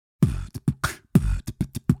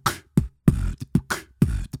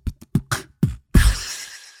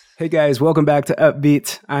Hey guys, welcome back to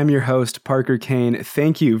Upbeat. I'm your host, Parker Kane.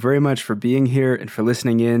 Thank you very much for being here and for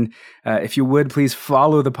listening in. If you would, please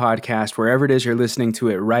follow the podcast wherever it is you're listening to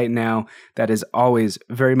it right now. That is always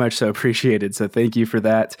very much so appreciated. So thank you for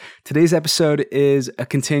that. Today's episode is a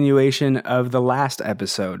continuation of the last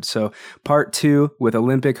episode. So part 2 with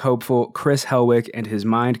Olympic hopeful Chris Helwick and his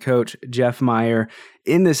mind coach, Jeff Meyer.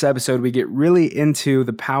 In this episode, we get really into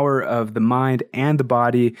the power of the mind and the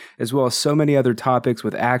body, as well as so many other topics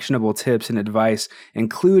with actionable tips and advice,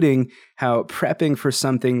 including how prepping for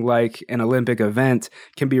something like an Olympic event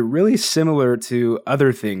can be really similar to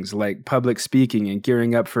other things like public speaking and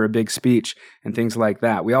gearing up for a big speech and things like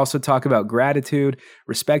that. We also talk about gratitude,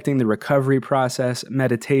 respecting the recovery process,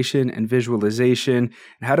 meditation and visualization,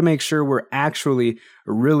 and how to make sure we're actually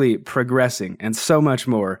really progressing and so much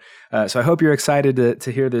more. So I hope you're excited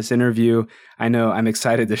to hear this interview. I know I'm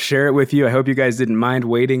excited to share it with you. I hope you guys didn't mind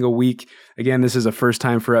waiting a week. Again, this is a first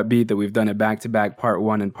time for Upbeat that we've done it back-to-back part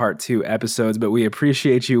 1 and part 2 episodes, but we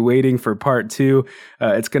appreciate you waiting for part 2.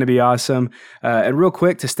 It's going to be awesome. And real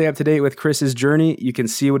quick, to stay up to date with Chris's journey, you can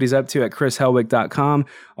see what he's up to at chrishelwick.com.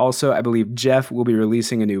 Also, I believe Jeff will be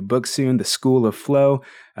releasing a new book soon, The School of Flow,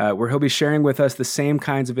 where he'll be sharing with us the same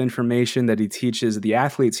kinds of information that he teaches the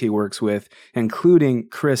athletes he works with, including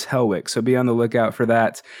Chris Helwick. So be on the lookout for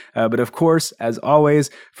that. But of course, as always,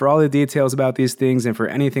 for all the details about these things and for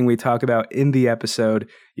anything we talk about in the episode,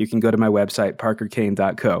 you can go to my website,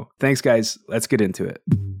 parkerkane.co. Thanks, guys. Let's get into it.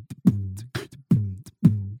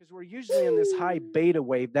 Because we're usually in this high beta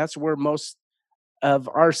wave. That's where most of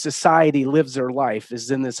our society lives their life,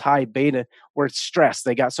 is in this high beta where it's stressed.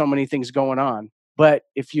 They got so many things going on. But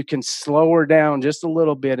if you can slow her down just a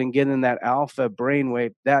little bit and get in that alpha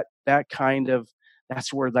brainwave,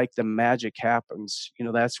 that's where like the magic happens.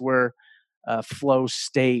 That's where flow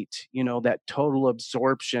state, that total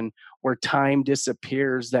absorption where time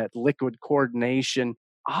disappears, that liquid coordination,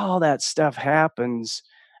 all that stuff happens.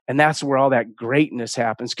 And that's where all that greatness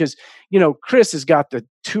happens. Because, Chris has got the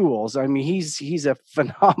tools. I mean, he's a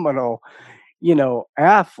phenomenal,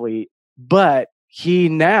 athlete, but he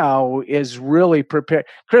now is really prepared.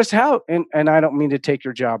 Chris, and I don't mean to take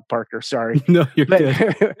your job, Parker, sorry. No, you're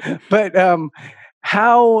good. But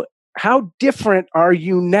how different are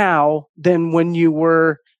you now than when you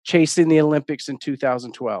were chasing the Olympics in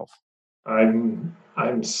 2012?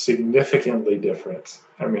 I'm significantly different.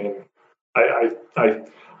 I mean,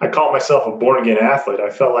 I call myself a born again athlete. I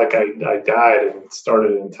felt like I died and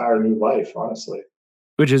started an entire new life, honestly.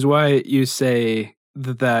 Which is why you say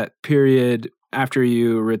that period after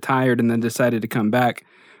you retired and then decided to come back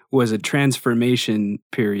was a transformation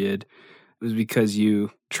period. It was because you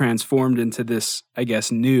transformed into this, I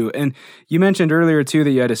guess, new. And you mentioned earlier too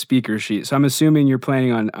that you had a speaker sheet. So I'm assuming you're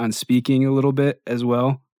planning on speaking a little bit as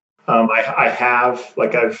well. I have,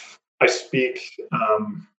 I speak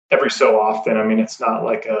every so often. I mean, it's not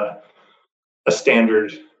like a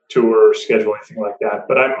standard tour schedule, anything like that,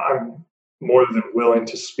 but I'm more than willing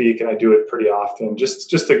to speak, and I do it pretty often, just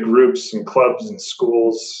to groups and clubs and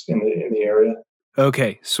schools in the area.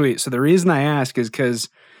 Okay, sweet. So the reason I ask is because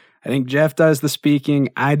I think Jeff does the speaking,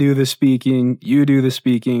 I do the speaking, you do the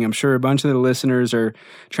speaking. I'm sure a bunch of the listeners are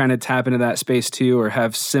trying to tap into that space too, or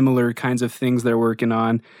have similar kinds of things they're working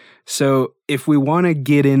on. So if we want to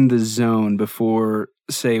get in the zone before,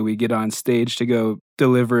 say, we get on stage to go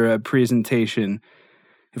deliver a presentation,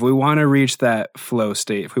 if we want to reach that flow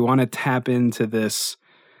state, if we want to tap into this,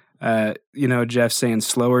 Jeff saying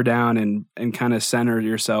slow her down and kind of center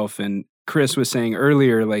yourself. And Chris was saying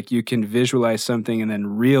earlier, like you can visualize something and then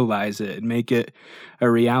realize it and make it a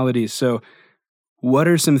reality. So what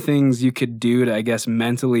are some things you could do to, I guess,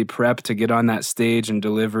 mentally prep to get on that stage and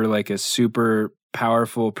deliver like a super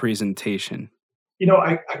powerful presentation?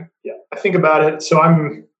 I think about it. So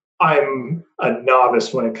I'm a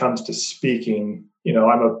novice when it comes to speaking.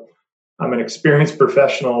 I'm an experienced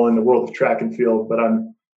professional in the world of track and field, but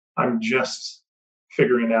I'm just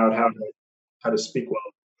figuring out how to speak well.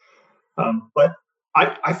 But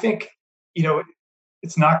I think,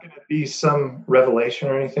 it's not going to be some revelation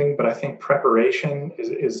or anything, but I think preparation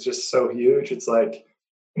is just so huge. It's like,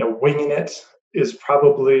 winging it is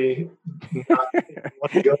probably not what you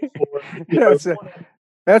want to go for.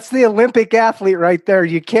 That's the Olympic athlete right there.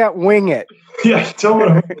 You can't wing it. Yeah, don't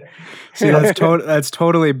want to. See, that's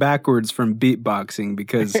totally backwards from beatboxing,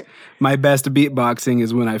 because my best beatboxing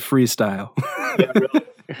is when I freestyle. Yeah,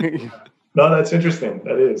 really. No, that's interesting.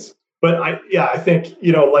 That is. But I think,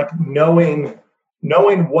 knowing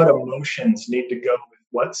what emotions need to go with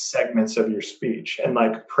what segments of your speech, and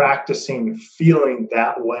like practicing feeling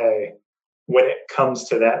that way when it comes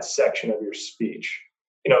to that section of your speech.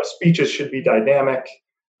 Speeches should be dynamic.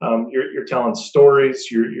 You're telling stories,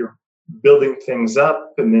 you're building things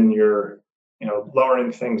up, and then you're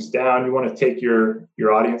lowering things down. You want to take your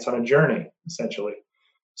audience on a journey, essentially.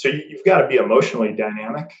 So you've got to be emotionally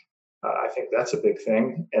dynamic. I think that's a big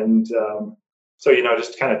thing. And so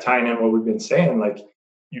just kind of tying in what we've been saying, like,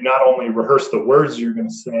 you not only rehearse the words you're going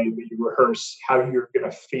to say, but you rehearse how you're going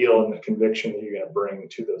to feel and the conviction that you're going to bring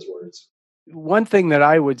to those words. One thing that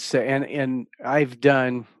I would say, and I've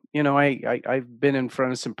done, I've been in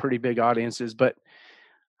front of some pretty big audiences, but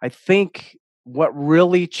I think what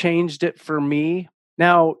really changed it for me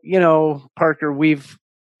now, Parker,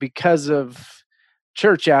 because of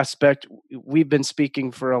church aspect, we've been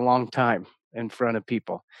speaking for a long time in front of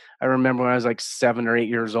people. I remember when I was like 7 or 8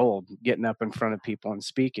 years old, getting up in front of people and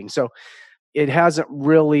speaking. So it hasn't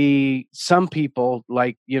really, some people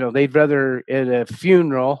they'd rather at a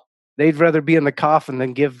funeral, they'd rather be in the coffin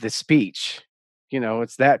than give the speech.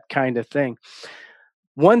 It's that kind of thing.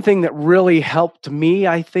 One thing that really helped me,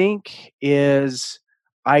 I think, is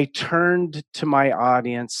I turned to my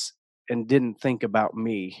audience and didn't think about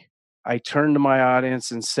me. I turned to my audience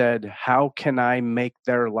and said, how can I make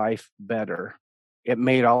their life better? It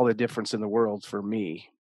made all the difference in the world for me.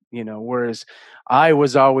 Whereas I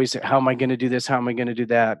was always, how am I going to do this? How am I going to do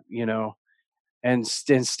that? And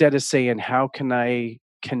instead of saying, how can I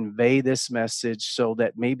convey this message so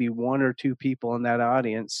that maybe 1 or 2 people in that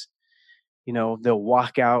audience, they'll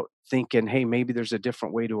walk out thinking, hey, maybe there's a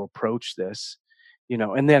different way to approach this,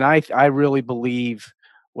 and then I really believe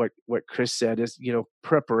what Chris said is,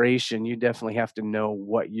 preparation. You definitely have to know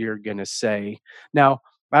what you're going to say. Now,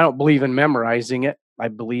 I don't believe in memorizing it. I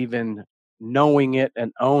believe in knowing it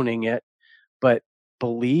and owning it, but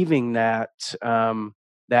believing that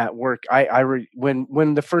that work.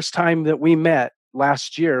 When the first time that we met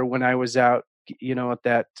last year, when I was out, at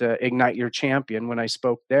that Ignite Your Champion, when I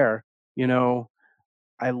spoke there,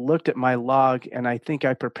 I looked at my log and I think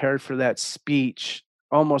I prepared for that speech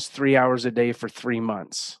almost 3 hours a day for 3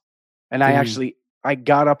 months. And I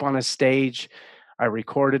got up on a stage, I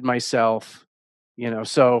recorded myself,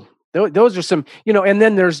 so those are some, and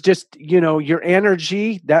then there's just, your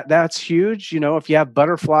energy, that's huge. If you have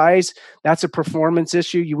butterflies, that's a performance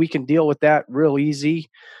issue. We can deal with that real easy.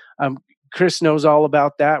 Chris knows all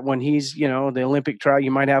about that. When he's, the Olympic trial,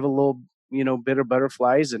 you might have a little, bit of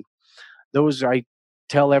butterflies, and those, I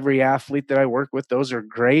tell every athlete that I work with, those are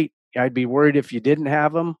great. I'd be worried if you didn't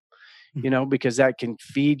have them, because that can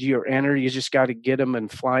feed your energy. You just got to get them and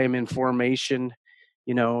fly them in formation,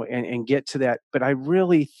 and get to that. But I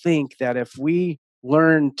really think that if we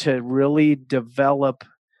learn to really develop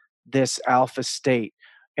this alpha state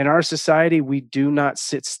in our society, we do not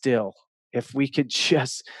sit still. If we could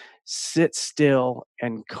just sit still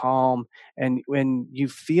and calm, and when you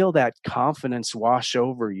feel that confidence wash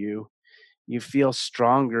over you, you feel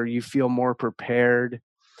stronger, you feel more prepared.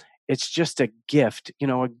 It's just a gift.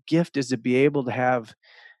 A gift is to be able to have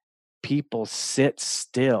people sit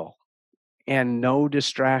still and no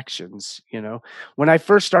distractions. When I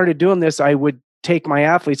first started doing this, I would take my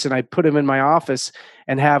athletes and I'd put them in my office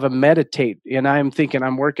and have them meditate. And I'm thinking,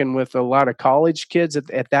 I'm working with a lot of college kids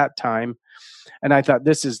at that time. And I thought,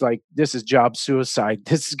 this is job suicide.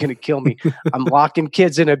 This is going to kill me. I'm locking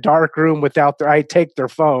kids in a dark room I take their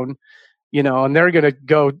phone, and they're going to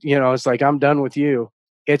go, it's like, I'm done with you.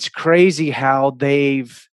 It's crazy how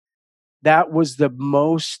that was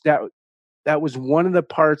one of the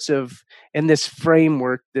parts of, in this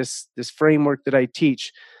framework, this framework that I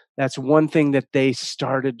teach, that's one thing that they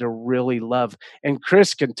started to really love. And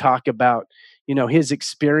Chris can talk about, his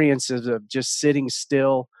experiences of just sitting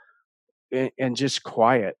still and just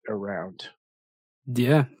quiet around.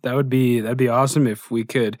 Yeah, that'd be awesome if we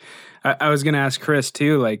could. I was going to ask Chris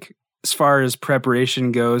too, like, as far as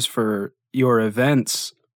preparation goes for your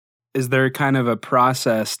events, is there kind of a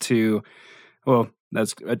process to, well,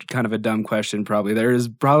 that's kind of a dumb question, probably. There is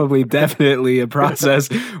probably definitely a process.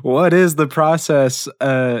 What is the process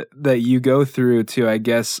that you go through to, I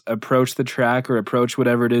guess, approach the track or approach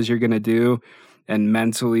whatever it is you're going to do and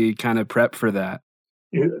mentally kind of prep for that?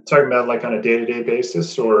 You're talking about like on a day-to-day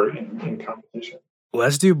basis or in competition?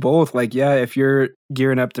 Let's do both. Like, yeah, if you're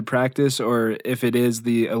gearing up to practice or if it is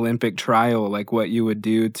the Olympic trial, like what you would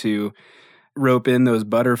do to rope in those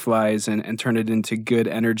butterflies and turn it into good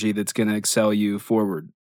energy that's going to excel you forward.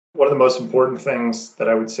 One of the most important things that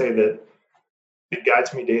I would say that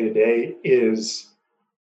guides me day to day is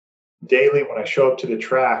daily when I show up to the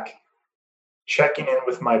track, checking in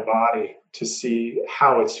with my body to see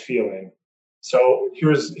how it's feeling. So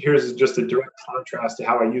here's just a direct contrast to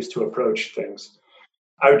how I used to approach things.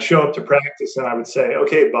 I would show up to practice and I would say,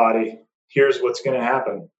 okay, body, here's what's going to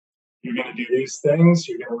happen. you're going to do these things,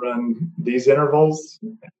 you're going to run these intervals,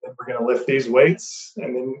 and then we're going to lift these weights,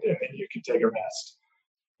 and then you can take a rest.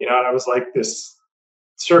 And I was like this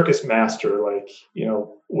circus master, like,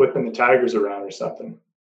 whipping the tigers around or something.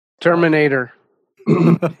 Terminator.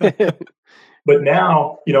 But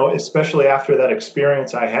now, especially after that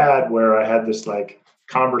experience I had where I had this like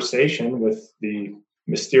conversation with the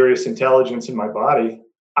mysterious intelligence in my body,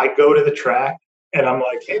 I go to the track and I'm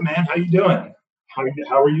like, hey man, how you doing?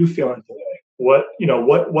 How are you feeling today?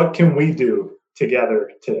 What can we do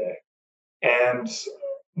together today? And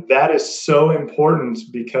that is so important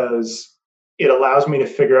because it allows me to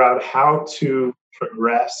figure out how to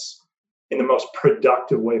progress in the most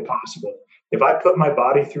productive way possible. If I put my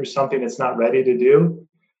body through something it's not ready to do,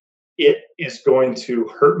 it is going to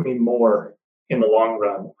hurt me more in the long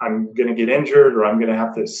run. I'm going to get injured, or I'm going to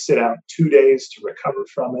have to sit out 2 days to recover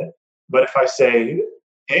from it. But if I say,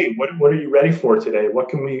 hey, what are you ready for today? What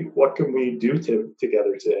can we do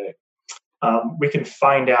together today? We can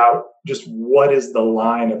find out just what is the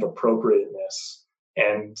line of appropriateness.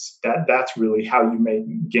 And that's really how you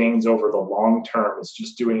make gains over the long term. It's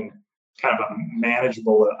just doing kind of a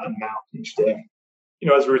manageable amount each day.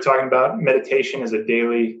 As we were talking about, meditation is a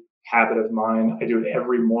daily habit of mine. I do it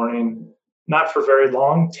every morning, not for very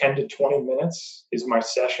long, 10 to 20 minutes is my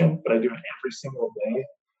session, but I do it every single day.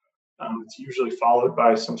 It's usually followed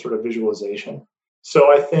by some sort of visualization.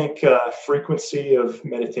 So I think frequency of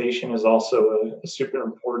meditation is also a super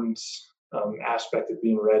important aspect of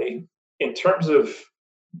being ready. In terms of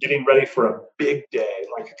getting ready for a big day,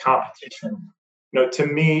 like a competition, to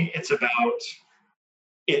me, it's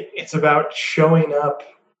about showing up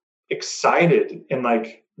excited and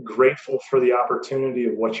like grateful for the opportunity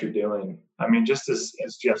of what you're doing. I mean, just as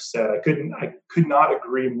Jeff said, I could not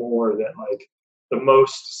agree more that like the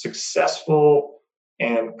most successful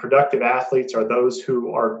and productive athletes are those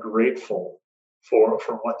who are grateful for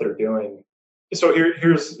what they're doing. So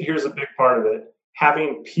here's a big part of it.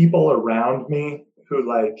 Having people around me who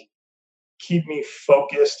like keep me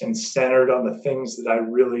focused and centered on the things that I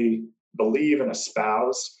really believe and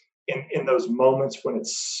espouse in those moments when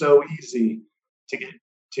it's so easy to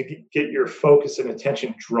get your focus and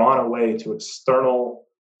attention drawn away to external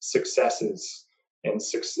successes and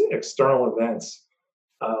external events.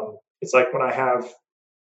 It's like when I have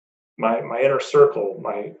my inner circle,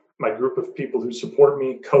 my group of people who support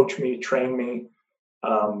me, coach me, train me,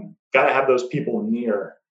 got to have those people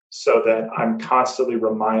near so that I'm constantly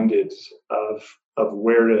reminded of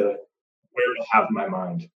where to have my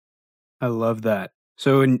mind. I love that.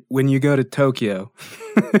 So when you go to Tokyo,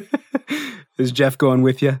 is Jeff going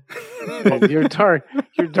with you? You're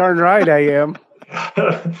darn right I am.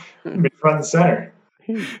 Be front and center.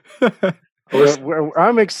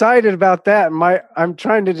 I'm excited about that. I'm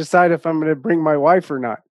trying to decide if I'm going to bring my wife or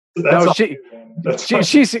not.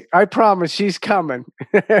 She's. I promise she's coming.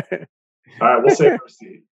 All right, we'll save her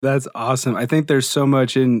seat. That's awesome. I think there's so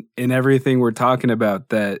much in everything we're talking about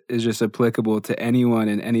that is just applicable to anyone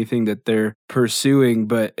and anything that they're pursuing.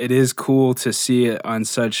 But it is cool to see it on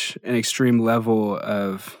such an extreme level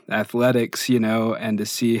of athletics, and to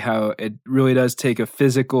see how it really does take a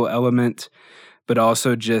physical element, but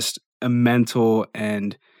also just a mental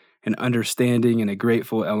and an understanding and a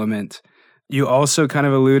grateful element. You also kind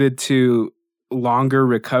of alluded to longer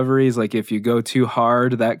recoveries, like if you go too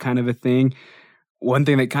hard, that kind of a thing. One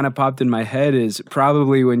thing that kind of popped in my head is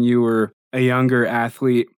probably when you were a younger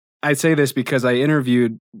athlete. I say this because I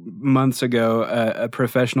interviewed months ago a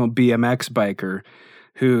professional BMX biker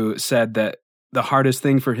who said that the hardest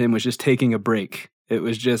thing for him was just taking a break. It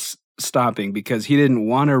was just stopping because he didn't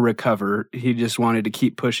want to recover. He just wanted to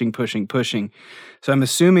keep pushing. So I'm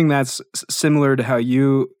assuming that's similar to how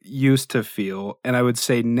you used to feel. And I would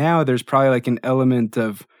say now there's probably like an element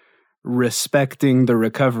of respecting the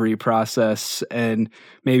recovery process and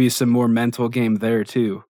maybe some more mental game there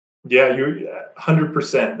too. Yeah, you're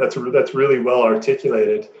 100%. That's really well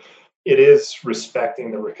articulated. It is respecting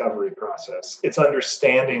the recovery process. It's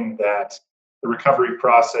understanding that the recovery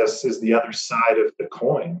process is the other side of the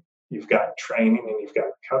coin. You've got training and you've got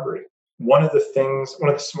recovery. One of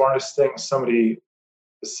the smartest things somebody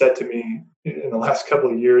has said to me in the last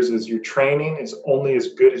couple of years is your training is only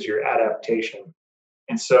as good as your adaptation.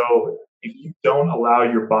 And so if you don't allow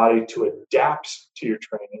your body to adapt to your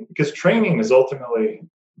training, because training is ultimately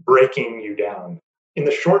breaking you down. In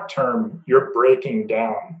the short term, you're breaking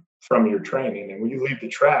down from your training. And when you leave the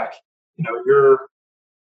track, you're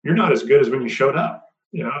not as good as when you showed up,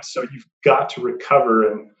 so you've got to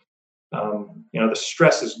recover. And, the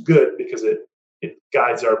stress is good because it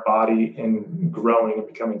guides our body in growing and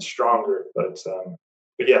becoming stronger. But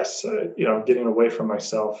yes, getting away from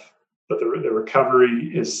myself but the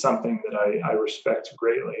recovery is something that I respect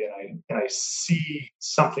greatly, and I see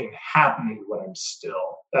something happening when I'm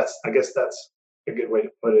still. I guess that's a good way to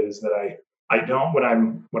put it, is that I don't, when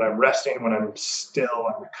I'm resting, when I'm still,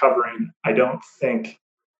 I'm recovering, I don't think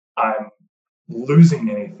I'm losing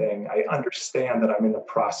anything. I understand that I'm in the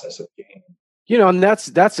process of gaining. And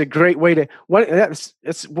that's a great way to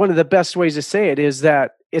it's one of the best ways to say it, is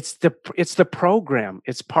that it's the program.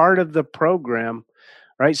 It's part of the program,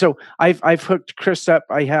 right? So I've hooked Chris up.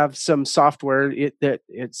 I have some software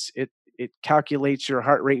it calculates your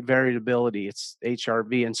heart rate variability. It's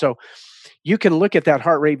HRV, and so you can look at that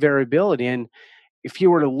heart rate variability, and if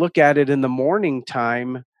you were to look at it in the morning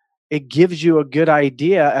time, it gives you a good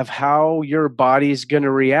idea of how your body's going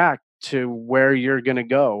to react to where you're going to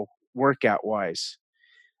go workout wise.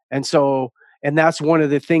 And so, and that's one of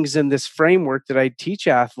the things in this framework that I teach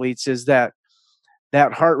athletes, is that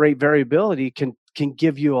heart rate variability can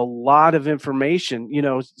give you a lot of information.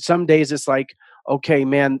 Some days it's like, okay,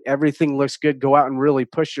 man, everything looks good, go out and really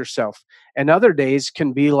push yourself. And other days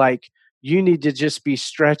can be like, you need to just be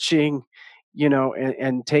stretching,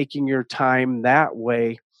 and taking your time that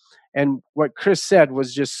way. And what Chris said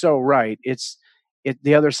was just so right. It's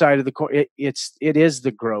the other side of the coin. It is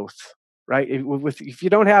the growth, right? If you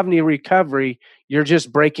don't have any recovery, you're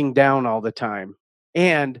just breaking down all the time.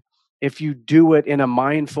 And if you do it in a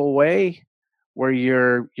mindful way, where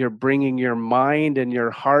you're bringing your mind and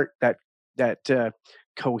your heart, that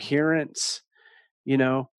coherence,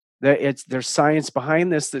 there's science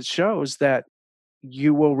behind this that shows that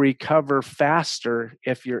you will recover faster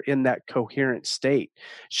if you're in that coherent state,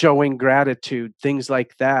 showing gratitude, things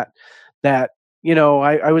like that. I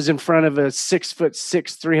was in front of a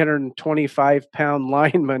 6'6", 325-pound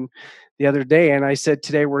lineman the other day, and I said,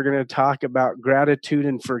 today we're going to talk about gratitude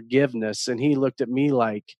and forgiveness. And he looked at me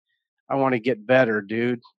like, I want to get better,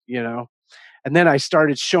 dude, And then I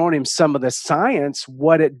started showing him some of the science,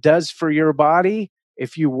 what it does for your body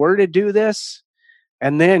if you were to do this.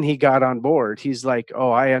 And then he got on board. He's like, oh,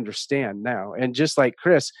 I understand now. And just like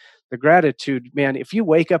Chris, the gratitude, man, if you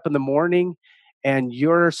wake up in the morning and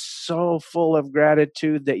you're so full of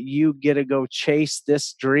gratitude that you get to go chase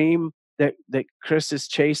this dream that Chris is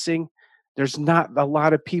chasing, there's not a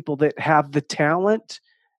lot of people that have the talent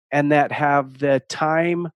and that have the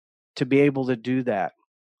time to be able to do that.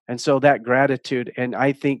 And so that gratitude, and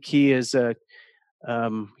I think he's a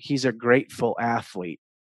grateful athlete.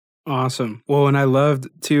 Awesome. Well, and I loved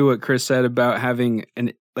too what Chris said about having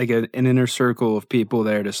an inner circle of people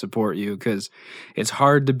there to support you, because it's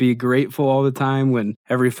hard to be grateful all the time when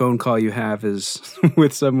every phone call you have is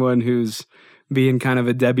with someone who's being kind of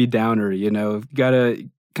a Debbie Downer. You've got to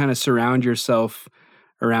kind of surround yourself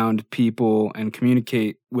around people and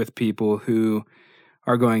communicate with people who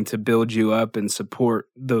are going to build you up and support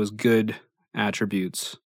those good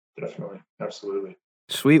attributes. Definitely. Absolutely.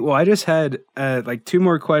 Sweet. Well, I just had 2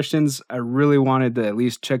 more questions I really wanted to at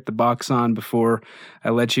least check the box on before I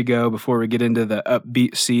let you go, before we get into the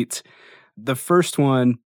upbeat seats. The first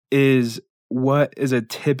one is, what is a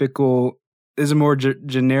typical, is a more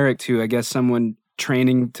generic to, I guess, someone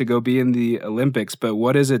training to go be in the Olympics, but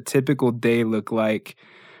what does a typical day look like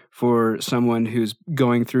for someone who's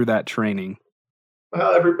going through that training?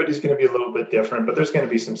 Well, everybody's going to be a little bit different, but there's going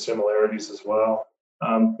to be some similarities as well.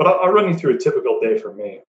 But I'll run you through a typical day for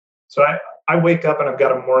me. So I wake up and I've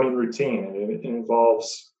got a morning routine, and it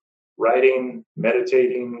involves writing,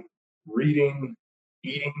 meditating, reading,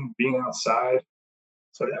 eating, being outside.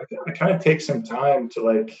 So I kind of take some time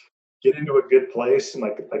to get into a good place and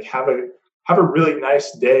have a really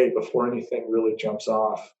nice day before anything really jumps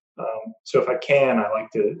off. So if I can, I like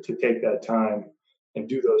to take that time and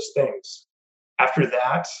do those things. After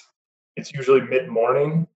that, it's usually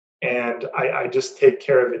mid-morning, and I just take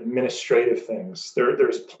care of administrative things.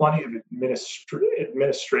 There's plenty of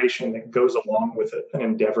administration that goes along with an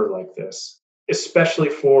endeavor like this, especially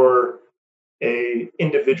for a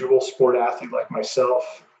individual sport athlete like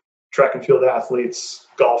myself, track and field athletes,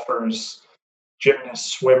 golfers,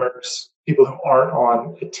 gymnasts, swimmers, people who aren't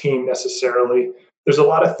on a team necessarily. There's a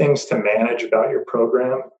lot of things to manage about your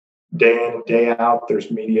program day in and day out.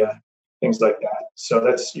 There's media, things like that. So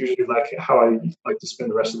that's usually how I like to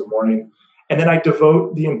spend the rest of the morning. And then I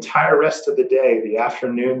devote the entire rest of the day, the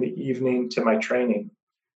afternoon, the evening, to my training.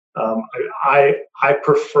 I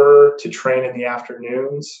prefer to train in the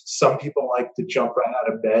afternoons. Some people like to jump right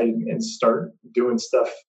out of bed and start doing stuff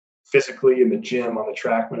physically in the gym, on the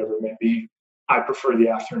track, whatever it may be. I prefer the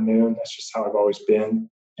afternoon. That's just how I've always been.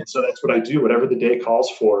 And so that's what I do, whatever the day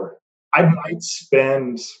calls for. I might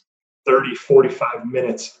spend 30, 45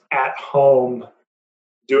 minutes at home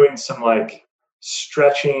doing some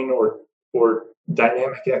stretching or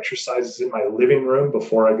dynamic exercises in my living room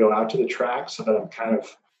before I go out to the track, so that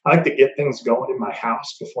I like to get things going in my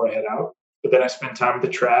house before I head out. But then I spend time at the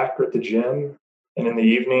track or at the gym, and in the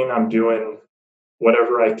evening I'm doing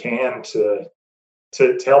whatever I can to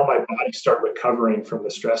help my body start recovering from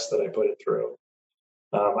the stress that I put it through.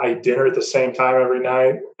 I eat dinner at the same time every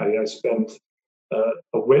night. I spend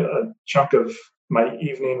a chunk of my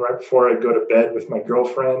evening right before I go to bed with my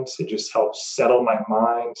girlfriend. It just helps settle my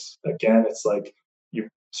mind. Again, it's like you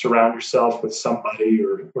surround yourself with somebody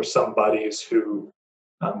or some buddies who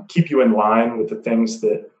keep you in line with the things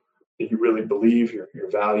that you really believe, your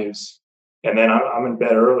values. And then I'm in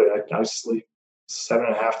bed early. I sleep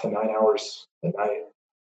 7.5 to 9 hours a night.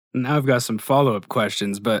 Now I've got some follow-up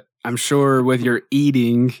questions, but I'm sure with your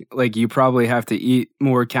eating, like you probably have to eat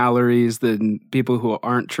more calories than people who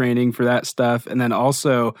aren't training for that stuff. And then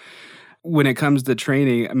also when it comes to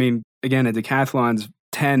training, I mean, again, a decathlon's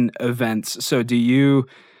 10 events. So do you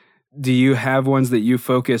have ones that you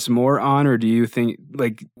focus more on, or do you think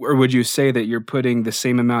or would you say that you're putting the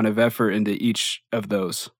same amount of effort into each of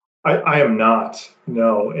those? I am not,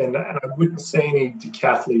 no. And I wouldn't say any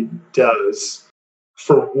decathlete does.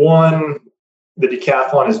 For one, the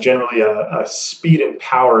decathlon is generally a speed and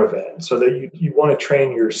power event, so that you want to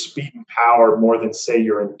train your speed and power more than, say,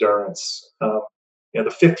 your endurance. The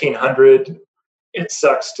 1500, it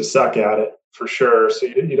sucks to suck at it for sure, so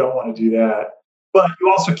you don't want to do that. But you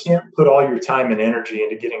also can't put all your time and energy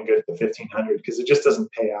into getting good at the 1500 because it just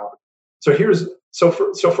doesn't pay out. So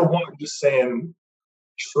for one, I'm just saying,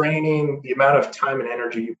 training, the amount of time and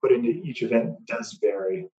energy you put into each event does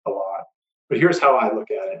vary a lot. But here's how I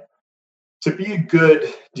look at it. To be a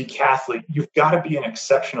good decathlete, you've got to be an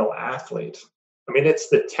exceptional athlete. I mean, it's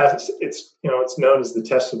the test. It's known as the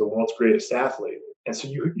test of the world's greatest athlete. And so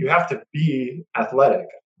you have to be athletic.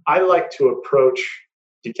 I like to approach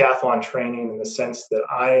decathlon training in the sense that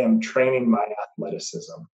I am training my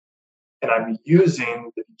athleticism, and I'm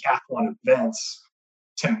using the decathlon events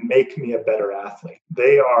to make me a better athlete.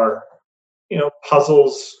 They are,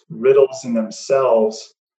 puzzles, riddles in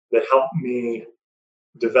themselves that help me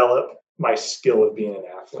develop my skill of being an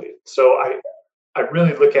athlete. So I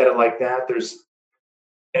really look at it like that.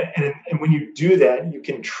 And when you do that, you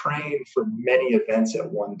can train for many events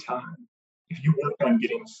at one time. If you work on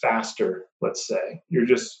getting faster, let's say, you're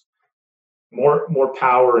just more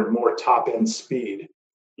power and more top end speed,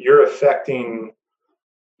 you're affecting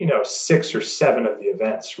 6 or 7 of the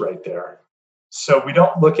events right there. So we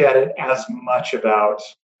don't look at it as much about,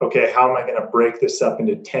 okay, how am I going to break this up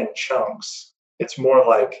into 10 chunks? It's more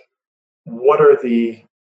like, what are the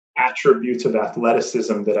attributes of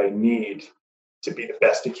athleticism that I need to be the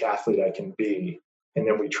best decathlete I can be? And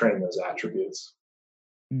then we train those attributes.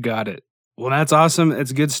 Got it. Well, that's awesome.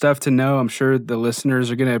 It's good stuff to know. I'm sure the listeners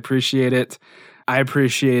are going to appreciate it. I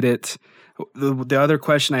appreciate it. The other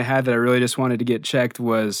question I had that I really just wanted to get checked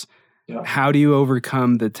was, how do you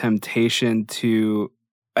overcome the temptation to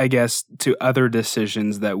other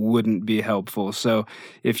decisions that wouldn't be helpful? So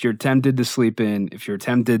if you're tempted to sleep in, if you're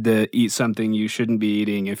tempted to eat something you shouldn't be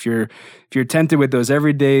eating, if you're tempted with those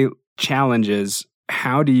everyday challenges,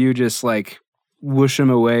 how do you just whoosh them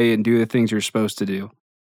away and do the things you're supposed to do?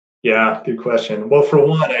 Yeah, good question. Well, for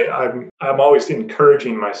one, I'm always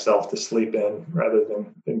encouraging myself to sleep in rather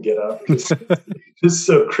than get up. It's just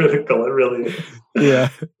so critical. It really is. Yeah.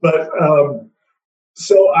 But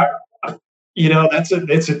so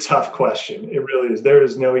it's a tough question. It really is. There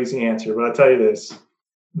is no easy answer. But I'll tell you this: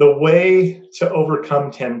 the way to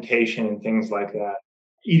overcome temptation and things like that,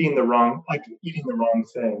 eating the wrong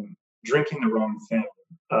thing, drinking the wrong thing.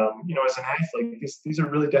 As an athlete, these are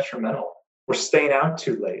really detrimental. We're staying out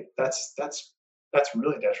too late. That's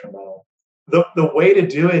really detrimental. The way to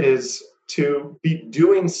do it is to be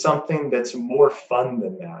doing something that's more fun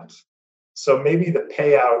than that. So maybe the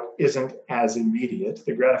payout isn't as immediate,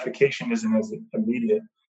 the gratification isn't as immediate,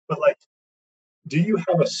 but do you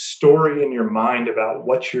have a story in your mind about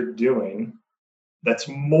what you're doing that's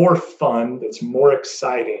more fun, that's more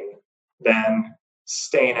exciting than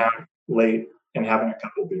staying out late and having a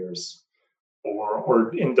couple beers?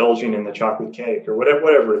 Or indulging in the chocolate cake or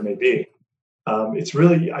whatever it may be. It's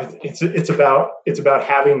really it's about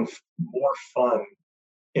having more fun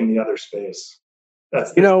in the other space.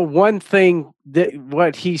 That's one thing that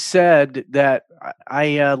what he said that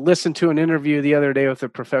I listened to an interview the other day with a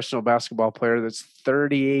professional basketball player that's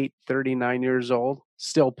 38, 39 years old,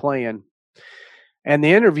 still playing. And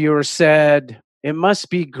the interviewer said, "It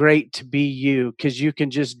must be great to be you because you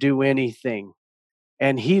can just do anything."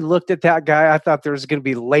 And he looked at that guy. I thought there was going to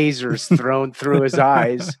be lasers thrown through his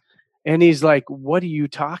eyes. And he's like, "What are you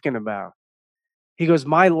talking about?" He goes,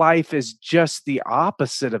 my life is just the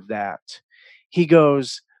opposite of that. He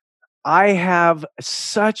goes, I have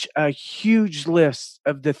such a huge list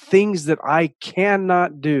of the things that I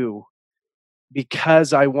cannot do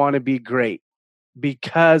because I want to be great,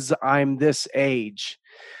 because I'm this age.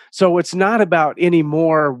 So it's not about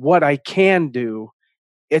anymore what I can do.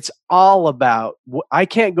 It's all about I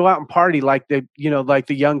can't go out and party like like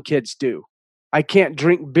the young kids do. I can't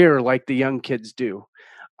drink beer like the young kids do.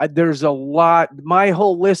 There's a lot. My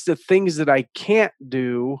whole list of things that I can't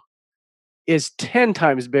do is 10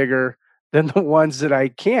 times bigger than the ones that I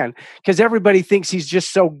can, because everybody thinks he's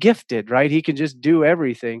just so gifted, right? He can just do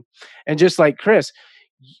everything. And just like Chris,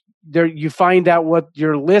 there you find out what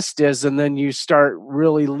your list is, and then you start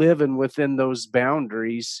really living within those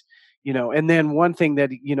boundaries, And then one thing that,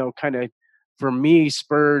 kind of for me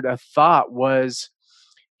spurred a thought was,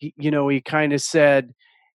 he kind of said,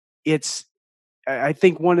 I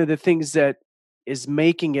think one of the things that is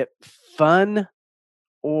making it fun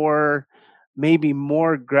or maybe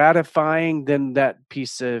more gratifying than that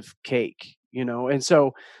piece of cake, And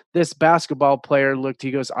so this basketball player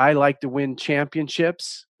he goes, I like to win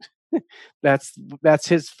championships. That's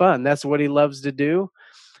his fun. That's what he loves to do.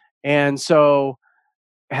 And so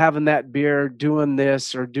having that beer, doing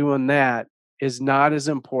this or doing that is not as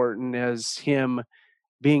important as him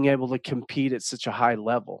being able to compete at such a high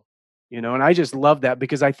level. And I just love that,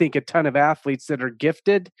 because I think a ton of athletes that are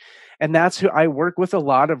gifted, and that's who I work with, a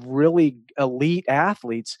lot of really elite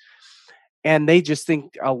athletes, and they just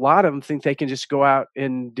think, a lot of them think they can just go out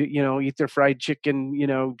and do, eat their fried chicken,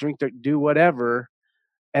 do whatever,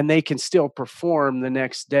 and they can still perform the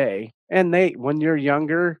next day. And when you're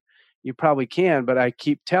younger, you probably can, but I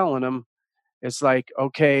keep telling them, it's like,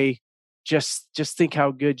 okay, just think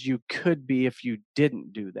how good you could be if you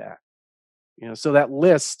didn't do that. So that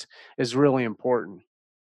list is really important.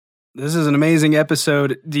 This is an amazing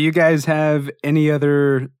episode. Do you guys have any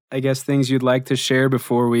other, I guess, things you'd like to share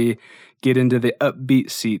before we get into the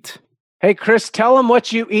upbeat seat? Hey, Chris, tell them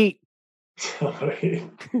what you eat. Well,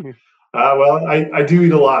 I do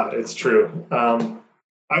eat a lot. It's true.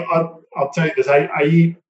 I'll tell you this. I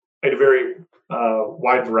eat a very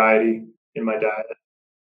wide variety in my diet,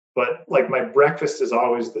 but like my breakfast is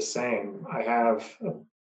always the same. I have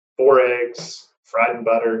 4 eggs, fried in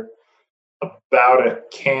butter, about a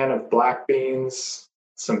can of black beans,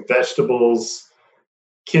 some vegetables,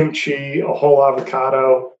 kimchi, a whole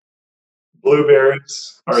avocado,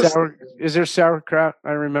 blueberries. Is there sauerkraut?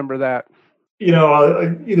 I remember that.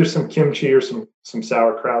 Either some kimchi or some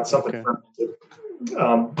sauerkraut, something fermented.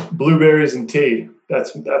 Blueberries and tea.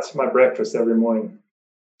 That's my breakfast every morning.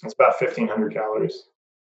 It's about 1,500 calories.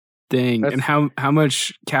 Dang. And how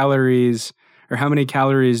much calories, or how many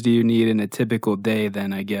calories do you need in a typical day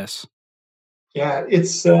then, I guess? Yeah,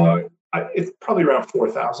 it's probably around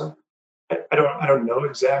 4,000. I don't know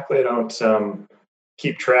exactly. I don't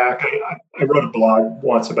keep track. I wrote a blog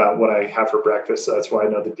once about what I have for breakfast, so that's why I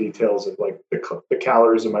know the details of like the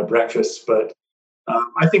calories of my breakfast. But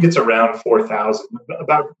I think it's around 4,000,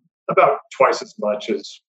 about twice as much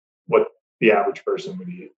as what the average person would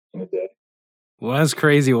eat in a day. Well, that's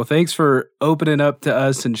crazy. Well, thanks for opening up to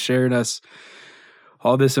us and sharing us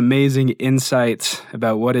all this amazing insight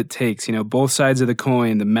about what it takes. Both sides of the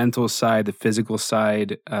coin: the mental side, the physical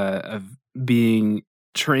side of being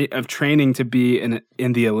training to be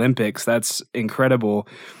in the Olympics. That's incredible.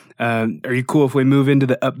 Are you cool if we move into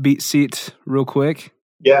the upbeat seat real quick?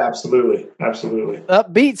 Yeah, absolutely.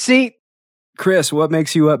 Upbeat seat. Chris, what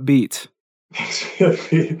makes you upbeat?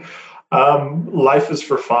 Life is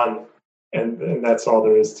for fun, and that's all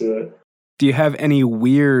there is to it. Do you have any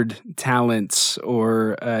weird talents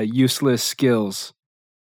or useless skills?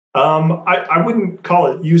 I wouldn't call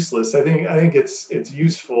it useless. I think it's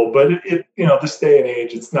useful, but it this day and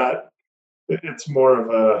age, it's not. It's more of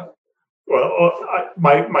a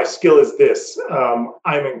my skill is this.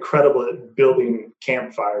 I'm incredible at building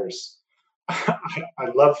campfires. I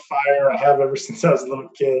love fire. I have ever since I was a little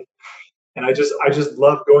kid, and I just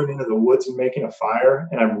love going into the woods and making a fire,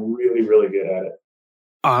 and I'm really, really good at it.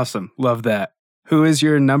 Awesome. Love that. Who is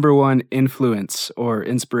your number one influence or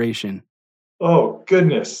inspiration? Oh,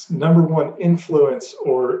 goodness. Number one influence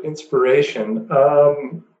or inspiration.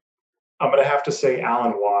 I'm going to have to say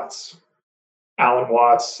Alan Watts. Alan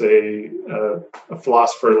Watts, a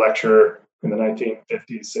philosopher lecturer in the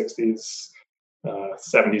 1950s, 60s,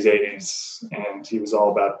 70s, 80s, and he was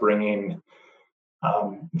all about bringing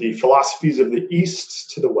the philosophies of the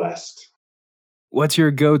East to the West. What's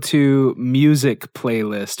your go-to music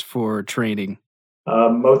playlist for training?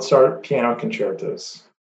 Mozart piano concertos.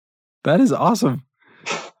 That is awesome.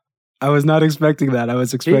 I was not expecting that. I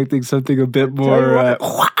was expecting something a bit more,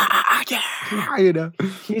 you know.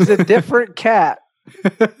 He's a different cat.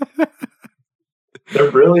 They're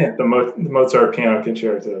brilliant. The Mozart piano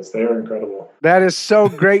concertos. They are incredible. That is so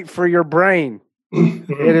great for your brain.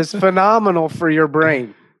 It is phenomenal for your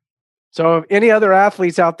brain. So if any other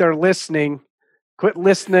athletes out there listening, quit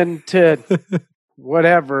listening to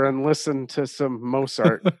whatever and listen to some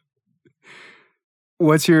Mozart.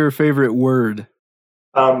 What's your favorite word?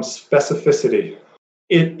 Specificity.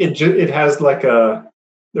 It has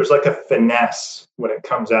there's like a finesse when it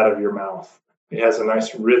comes out of your mouth. It has a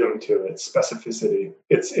nice rhythm to it. Specificity.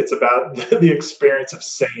 It's about the experience of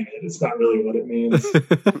saying it. It's not really what it means.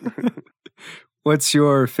 What's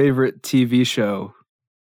your favorite TV show?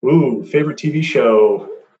 Ooh, favorite TV show.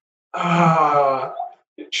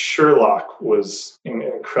 Sherlock was an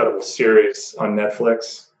incredible series on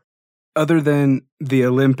Netflix. Other than the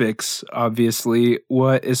Olympics, obviously,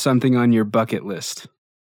 what is something on your bucket list?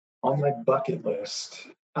 On my bucket list,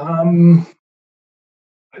 I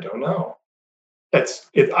don't know.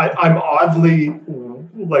 I'm oddly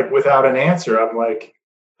like without an answer. I'm like,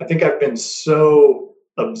 I think I've been so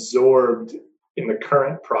absorbed in the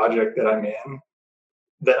current project that I'm in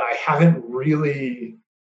that I haven't really.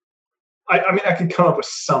 I mean, I could come up with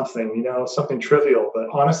something, something trivial, but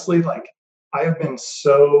honestly, like I have been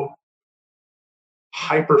so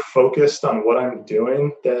hyper focused on what I'm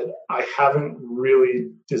doing that I haven't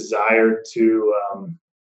really desired to.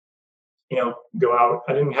 Go out.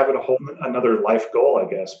 I didn't have another life goal, I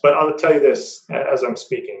guess. But I'll tell you this as I'm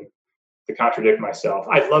speaking, to contradict myself.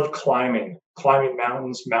 I love climbing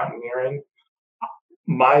mountains, mountaineering.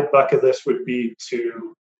 My bucket list would be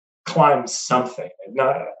to climb something.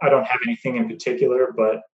 I don't have anything in particular,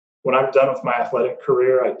 but when I'm done with my athletic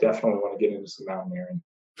career, I definitely want to get into some mountaineering.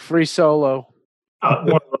 Free Solo. One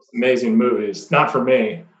of those amazing movies. Not for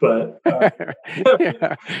me, but yeah.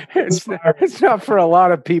 It's not for a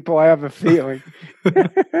lot of people, I have a feeling.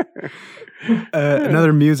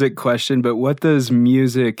 Another music question, but what does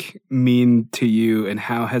music mean to you and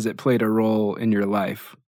how has it played a role in your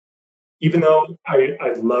life? Even though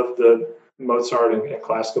I love the Mozart and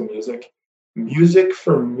classical music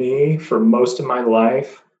for me, for most of my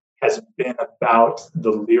life, has been about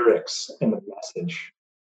the lyrics and the message.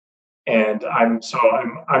 And I'm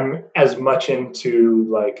as much into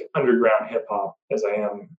like underground hip hop as I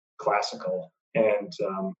am classical. And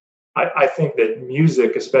I think that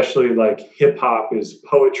music, especially like hip hop, is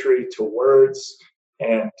poetry to words.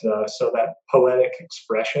 And so that poetic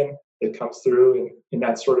expression that comes through in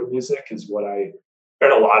that sort of music is and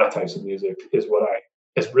a lot of types of music has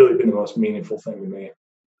really been the most meaningful thing to me.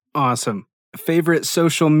 Awesome. Favorite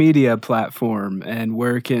social media platform and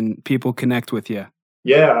where can people connect with you?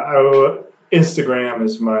 Yeah, Instagram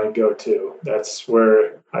is my go-to. That's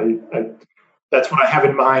where that's what I have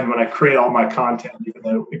in mind when I create all my content, even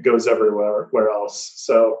though it goes everywhere else.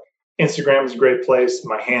 So Instagram is a great place.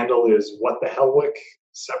 My handle is What the Hellwick,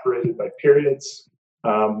 separated by periods.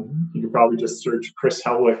 You can probably just search Chris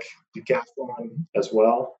Hellwick Decathlon as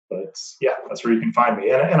well. But yeah, that's where you can find me,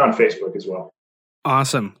 and on Facebook as well.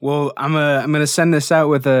 Awesome. Well, I'm gonna send this out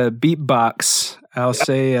with a beatbox. I'll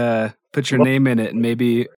say put your name in it, and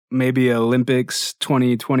maybe Olympics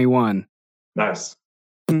 2021. Nice.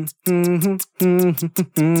 Get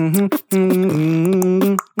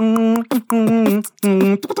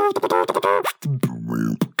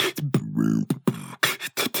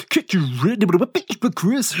you ready with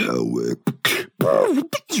Chris Hellwick.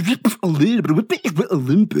 A little bit with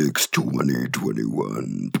Olympics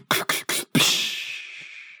 2021.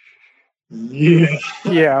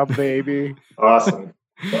 Yeah, baby. Awesome.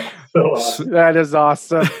 So awesome. That is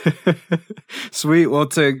awesome. Sweet. Well,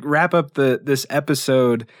 to wrap up this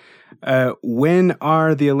episode, when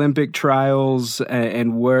are the Olympic trials,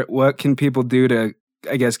 and what can people do to,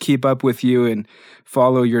 I guess, keep up with you and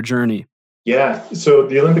follow your journey? Yeah. So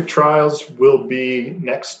the Olympic trials will be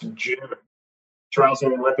next June. Trials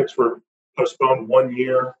in the Olympics were postponed 1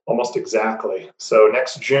 year, almost exactly. So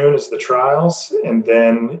next June is the trials, and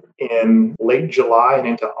then in late July and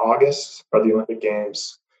into August are the Olympic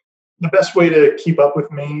Games. The best way to keep up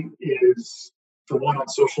with me is, for one, on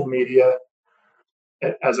social media,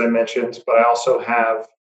 as I mentioned, but I also have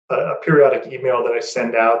a periodic email that I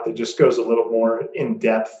send out that just goes a little more in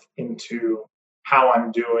depth into how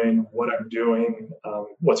I'm doing, what I'm doing,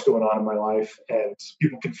 what's going on in my life. And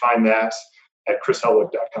people can find that at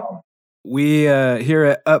chrishellwick.com. We here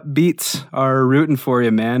at Upbeat are rooting for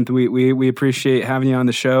you, man. We appreciate having you on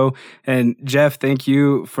the show. And Jeff, thank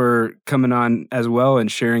you for coming on as well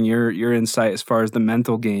and sharing your insight as far as the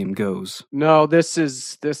mental game goes. No, this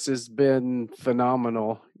has been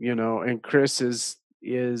phenomenal, and Chris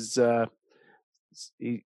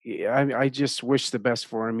I just wish the best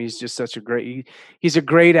for him. He's just such he's a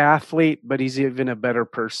great athlete, but he's even a better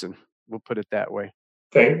person. We'll put it that way.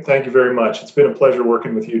 Thank you very much. It's been a pleasure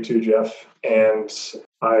working with you too, Jeff. And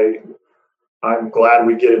I'm glad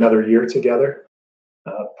we get another year together.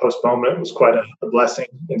 Postponement was quite a blessing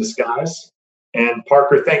in disguise. And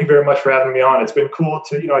Parker, thank you very much for having me on. It's been cool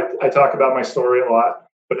to, I talk about my story a lot,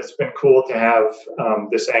 but it's been cool to have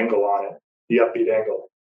this angle on it, the Upbeat angle.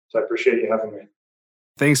 So I appreciate you having me.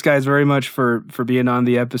 Thanks, guys, very much for being on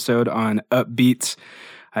the episode on Upbeat.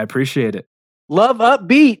 I appreciate it. Love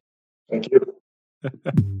Upbeat. Thank you.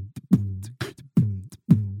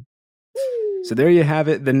 So there you have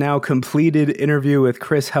it, the now completed interview with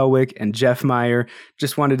Chris Helwick and Jeff Meyer.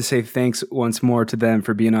 Just wanted to say thanks once more to them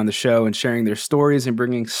for being on the show and sharing their stories and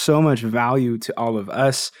bringing so much value to all of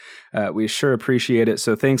us. We sure appreciate it.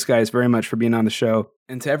 So thanks, guys, very much for being on the show.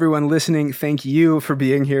 And to everyone listening, thank you for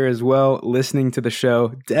being here as well, listening to the show.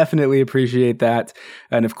 Definitely appreciate that.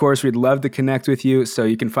 And of course, we'd love to connect with you. So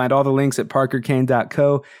you can find all the links at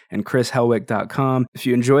parkerkane.co and chrishelwick.com. If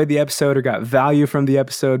you enjoyed the episode or got value from the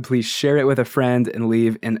episode, please share it with a friend and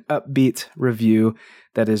leave an Upbeat review.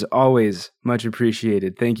 That is always much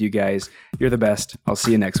appreciated. Thank you, guys. You're the best. I'll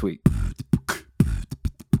see you next week.